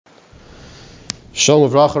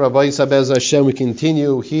Shalom Avracha Rabbi Yisabez Hashem. We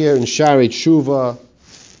continue here in Sha'arei Tshuva,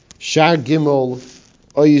 Shar Gimel,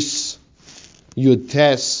 Ois Yud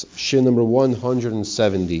Tes, Shir number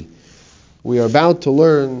 170. We are about to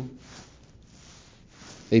learn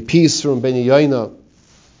a piece from Ben Yaina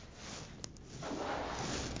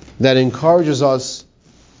that encourages us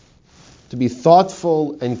to be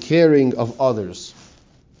thoughtful and caring of others.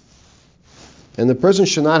 And the person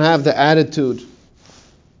should not have the attitude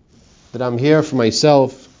that I'm here for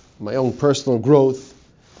myself, my own personal growth,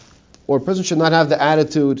 or a person should not have the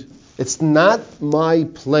attitude, it's not my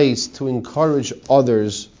place to encourage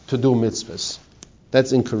others to do mitzvahs.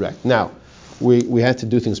 That's incorrect. Now, we have to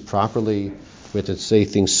do things properly, we have to say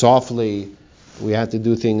things softly, we have to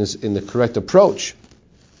do things in the correct approach.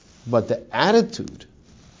 But the attitude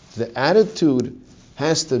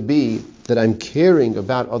has to be that I'm caring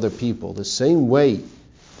about other people. The same way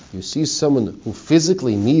you see someone who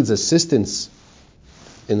physically needs assistance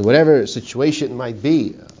in whatever situation it might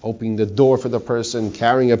be, opening the door for the person,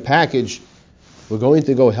 carrying a package, we're going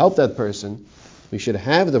to go help that person. We should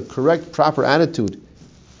have the correct, proper attitude.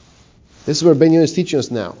 This is where Ben Yonah is teaching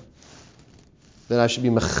us now, that I should be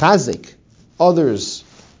mechazik others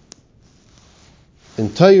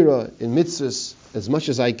in Torah, in mitzvahs, as much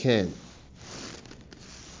as I can.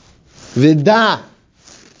 V'da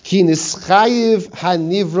ki nischayiv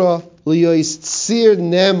hanivra liyois tzir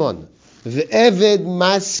nemon ve'eved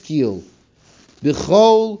maskil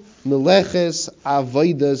b'chol meleches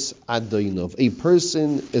avodas adoinov. A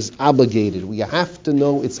person is obligated. We have to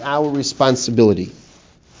know it's our responsibility.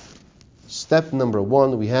 Step number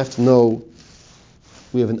one, we have to know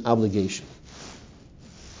we have an obligation.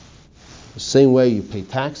 The same way you pay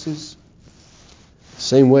taxes, the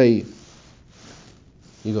same way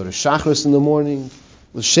you go to Shachris in the morning,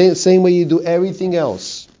 the same way you do everything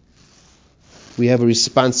else. We have a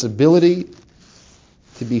responsibility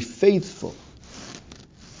to be faithful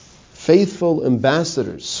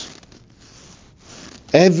ambassadors.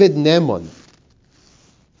 Eved Nemon.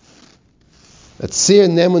 Atzir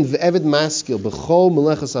Nemon ve'eved maskil b'chol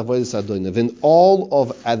melechas avodas adoinav. In all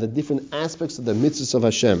of the different aspects of the mitzvahs of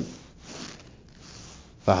Hashem.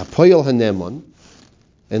 V'hapoyel hanemon.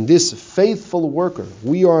 And this faithful worker,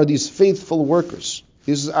 we are these faithful workers.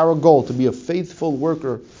 This is our goal, to be a faithful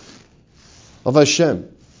worker of Hashem.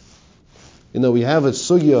 You know, we have a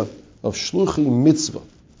sugya of shluchi mitzvah,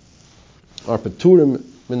 or peturim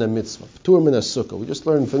min a mitzvah, peturim min a sukkah. We just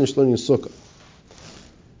finished learning sukkah.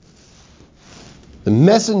 The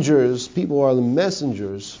messengers, people who are the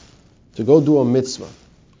messengers to go do a mitzvah,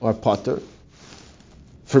 are pater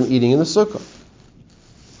from eating in the sukkah.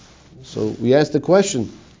 So we ask the question,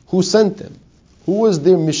 who sent them? Who was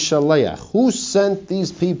their mishalayach? Who sent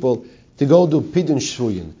these people to go do pidyon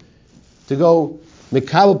shvuyin? To go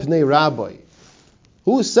mikabel pnei rabbi?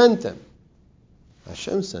 Who sent them?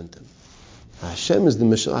 Hashem sent them. Hashem is the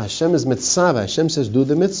mishalayach. Hashem is mitzvah. Hashem says, do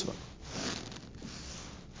the mitzvah.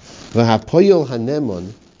 V'hapoyel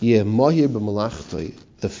hanemon yeh mahir b'malachtoi.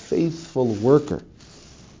 The faithful worker,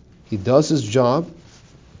 he does his job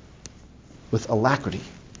with alacrity.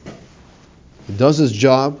 He does his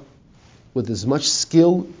job with as much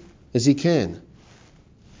skill as he can.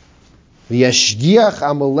 And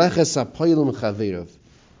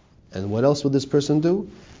what else would this person do?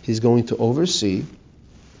 He's going to oversee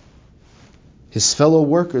his fellow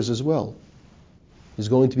workers as well. He's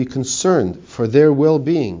going to be concerned for their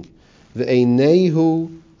well-being. Listen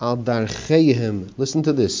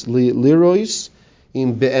to this. And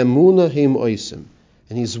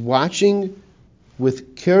he's watching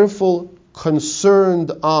with careful,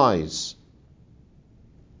 concerned eyes.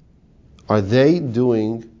 Are they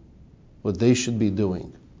doing what they should be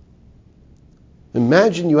doing?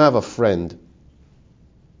 Imagine you have a friend.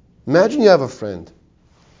 And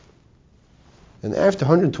after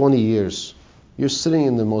 120 years, you're sitting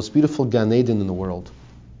in the most beautiful Gan Eden in the world.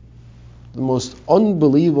 The most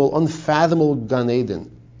unbelievable, unfathomable Gan Eden.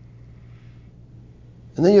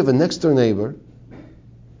 And then you have a next door neighbor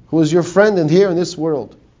who is your friend and here in this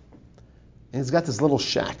world. And he's got this little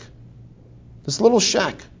shack.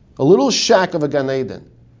 A little shack of a Gan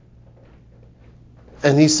Eden.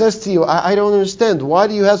 And he says to you, I don't understand. Why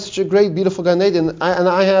do you have such a great, beautiful Gan Eden and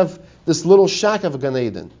I have this little shack of a Gan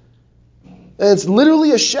Eden? And it's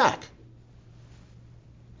literally a shack.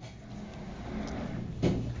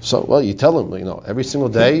 So, well, you tell him, every single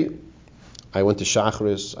day I went to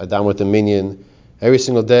Shachris, I davened with the minyan. Every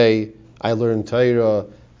single day I learned Torah,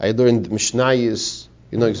 I learned Mishnayos.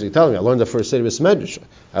 You tell me, I learned the first Seder Medrash.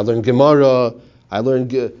 I learned Gemara, I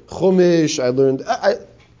learned Chumash,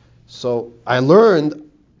 So I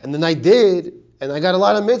learned, and then I did, and I got a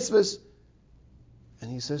lot of mitzvahs.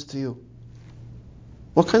 And he says to you,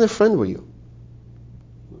 what kind of friend were you?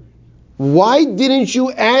 Why didn't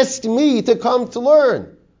you ask me to come to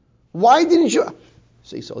learn? Why didn't you?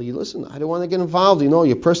 So you listen, I don't want to get involved,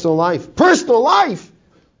 your personal life. Personal life!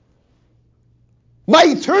 My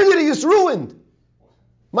eternity is ruined.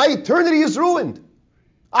 My eternity is ruined.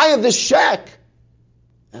 I have this shack.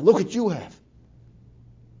 And look what you have.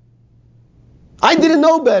 I didn't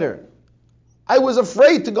know better. I was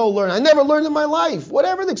afraid to go learn. I never learned in my life.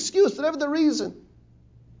 Whatever the excuse, whatever the reason.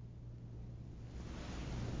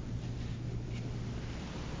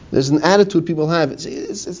 There's an attitude people have.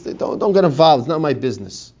 Don't get involved. It's not my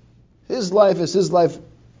business. His life is his life.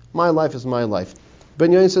 My life is my life.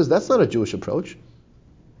 Ben Yain says that's not a Jewish approach.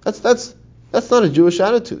 That's not a Jewish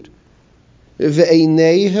attitude.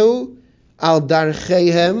 Ve'einehu al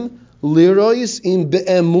darchehem lirois in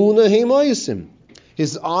be'emuna hemoisim.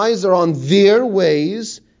 His eyes are on their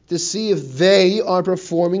ways to see if they are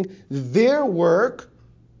performing their work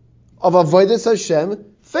of avodas Hashem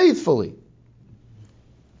faithfully.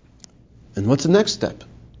 And what's the next step?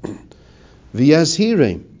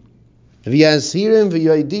 V'yazhirem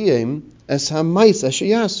v'yoidiem es hamais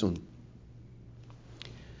asheyasun.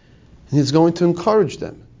 And he's going to encourage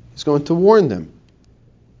them. He's going to warn them.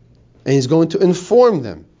 And he's going to inform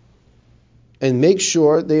them. And make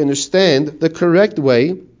sure they understand the correct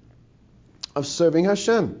way of serving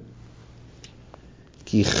Hashem.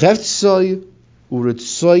 Ki cheftzoi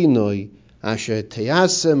uritzoinoi asher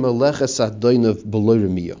teyase meleches adoinav b'lo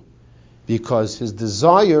remiyah. Because his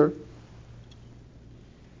desire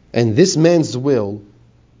and this man's will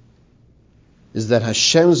is that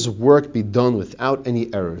Hashem's work be done without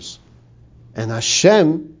any errors. And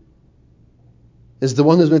Hashem is the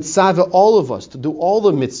one who's mitzvah all of us to do all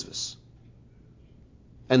the mitzvahs.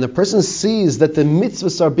 And the person sees that the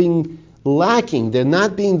mitzvahs are being lacking, they're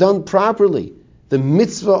not being done properly. The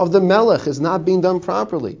mitzvah of the melech is not being done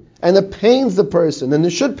properly. And it pains the person, and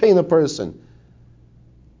it should pain the person.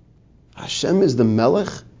 Hashem is the melech.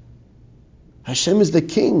 Hashem is the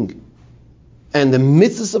king. And the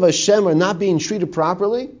mitzvahs of Hashem are not being treated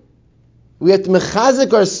properly. We have to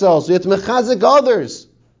mechazik ourselves. We have to mechazik others.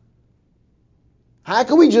 How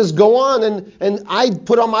can we just go on and I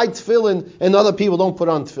put on my tefillin and other people don't put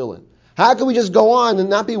on tefillin? How can we just go on and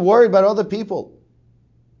not be worried about other people?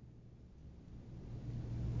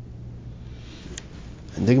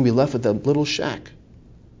 And they're going to be left with that little shack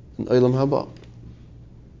in Olam Haba.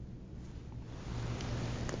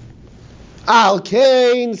 Al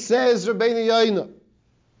Kain, says Rabbeinu Yoina,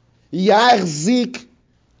 Yachzik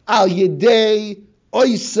al Yedei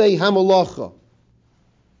Oisei Hamalacha.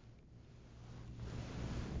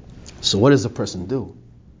 So what does the person do?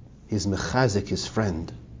 He's mechazik his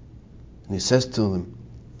friend. And he says to him,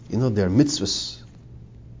 there are mitzvahs.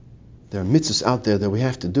 There are mitzvahs out there that we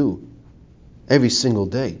have to do every single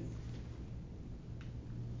day.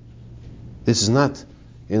 This is not,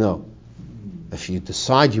 if you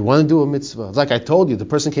decide you want to do a mitzvah. Like I told you, the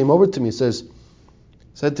person came over to me and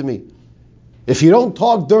said to me, if you don't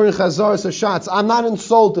talk during Chazaras Hashatz, I'm not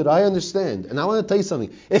insulted, I understand. And I want to tell you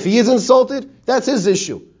something. If he is insulted, that's his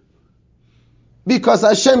issue. Because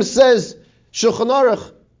Hashem says, Shulchan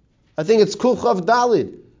Aruch, I think it's Kuf Chav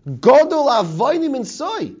Dalid, Godol Avonim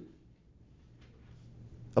Insoi.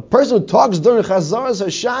 A person who talks during Chazaras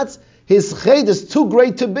Hashatz, his ched is too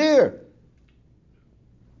great to bear.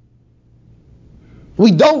 We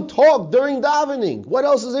don't talk during davening. What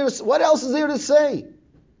else is there to say?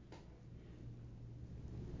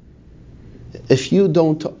 If you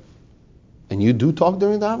don't talk, and you do talk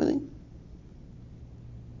during davening,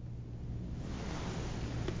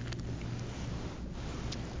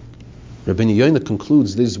 Rabbeinu Yoina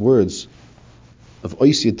concludes these words of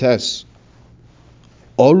Ois Yates.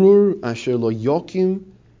 Orur asher lo yokim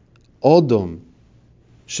odom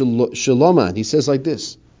shalomad. He says like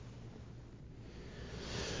this.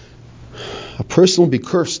 A person will be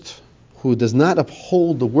cursed who does not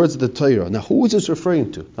uphold the words of the Torah. Now, who is this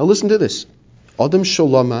referring to? Now, listen to this. Adam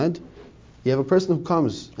shalomad. You have a person who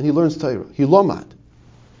comes and he learns Torah. He lomad.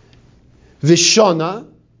 Vishana,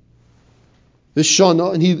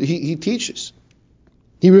 and he teaches.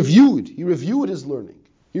 He reviewed his learning.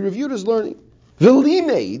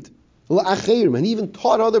 V'limeid la'acherim, and he even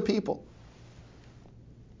taught other people.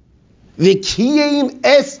 V'kiyim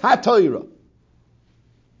es ha'Torah,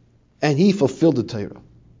 and he fulfilled the Torah.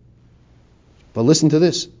 But listen to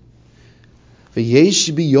this.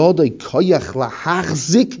 V'yesh biyodai koyach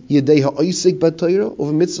lahachzik yedei ha'oisik b'Torah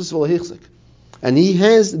over mitzvahs v'lahichzik. And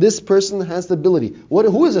this person has the ability.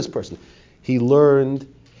 Who is this person? He learned,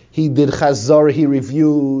 he did chazar, he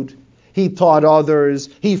reviewed, he taught others,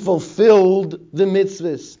 he fulfilled the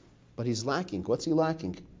mitzvahs. But he's lacking. What's he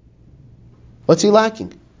lacking? What's he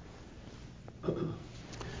lacking?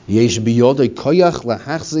 He has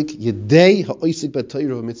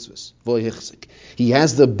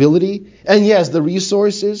the ability and he has the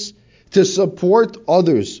resources to support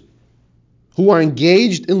others who are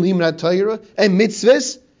engaged in limud Torah and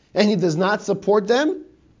mitzvahs, and he does not support them.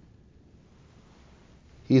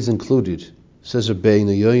 He is included. Says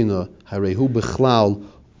Rabbeinu Yoina, Harehu Bechlal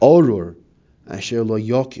Orur Asher Lo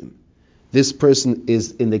Yokim. This person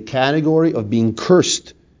is in the category of being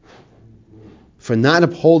cursed for not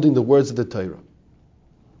upholding the words of the Torah.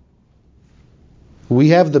 We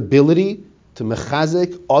have the ability to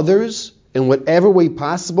mechazek others in whatever way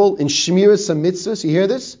possible in shmiras mitzvahs. You hear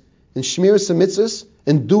this? In shmiras mitzvahs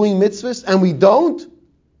and doing mitzvahs, and we don't.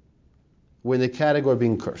 We're in the category of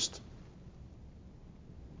being cursed.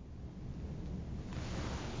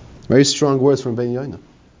 Very strong words from Ben Yoina.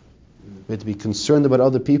 We have to be concerned about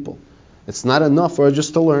other people. It's not enough for us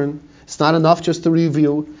just to learn. It's not enough just to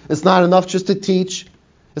review. It's not enough just to teach.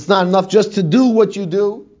 It's not enough just to do what you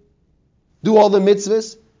do. Do all the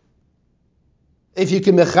mitzvahs. If you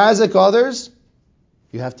can mechazek others,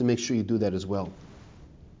 you have to make sure you do that as well.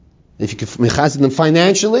 If you can mechazek them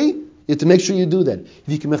financially, you have to make sure you do that. If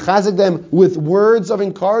you can mechazek them with words of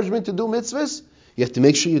encouragement to do mitzvahs, you have to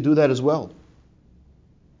make sure you do that as well.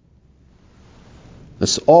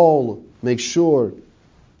 Let's all make sure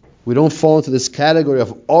we don't fall into this category of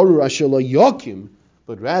Orur Asher Lo Yokim,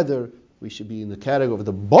 but rather we should be in the category of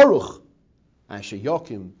the Baruch Asher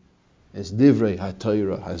Yokim as Divrei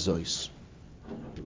HaTorah HaZos.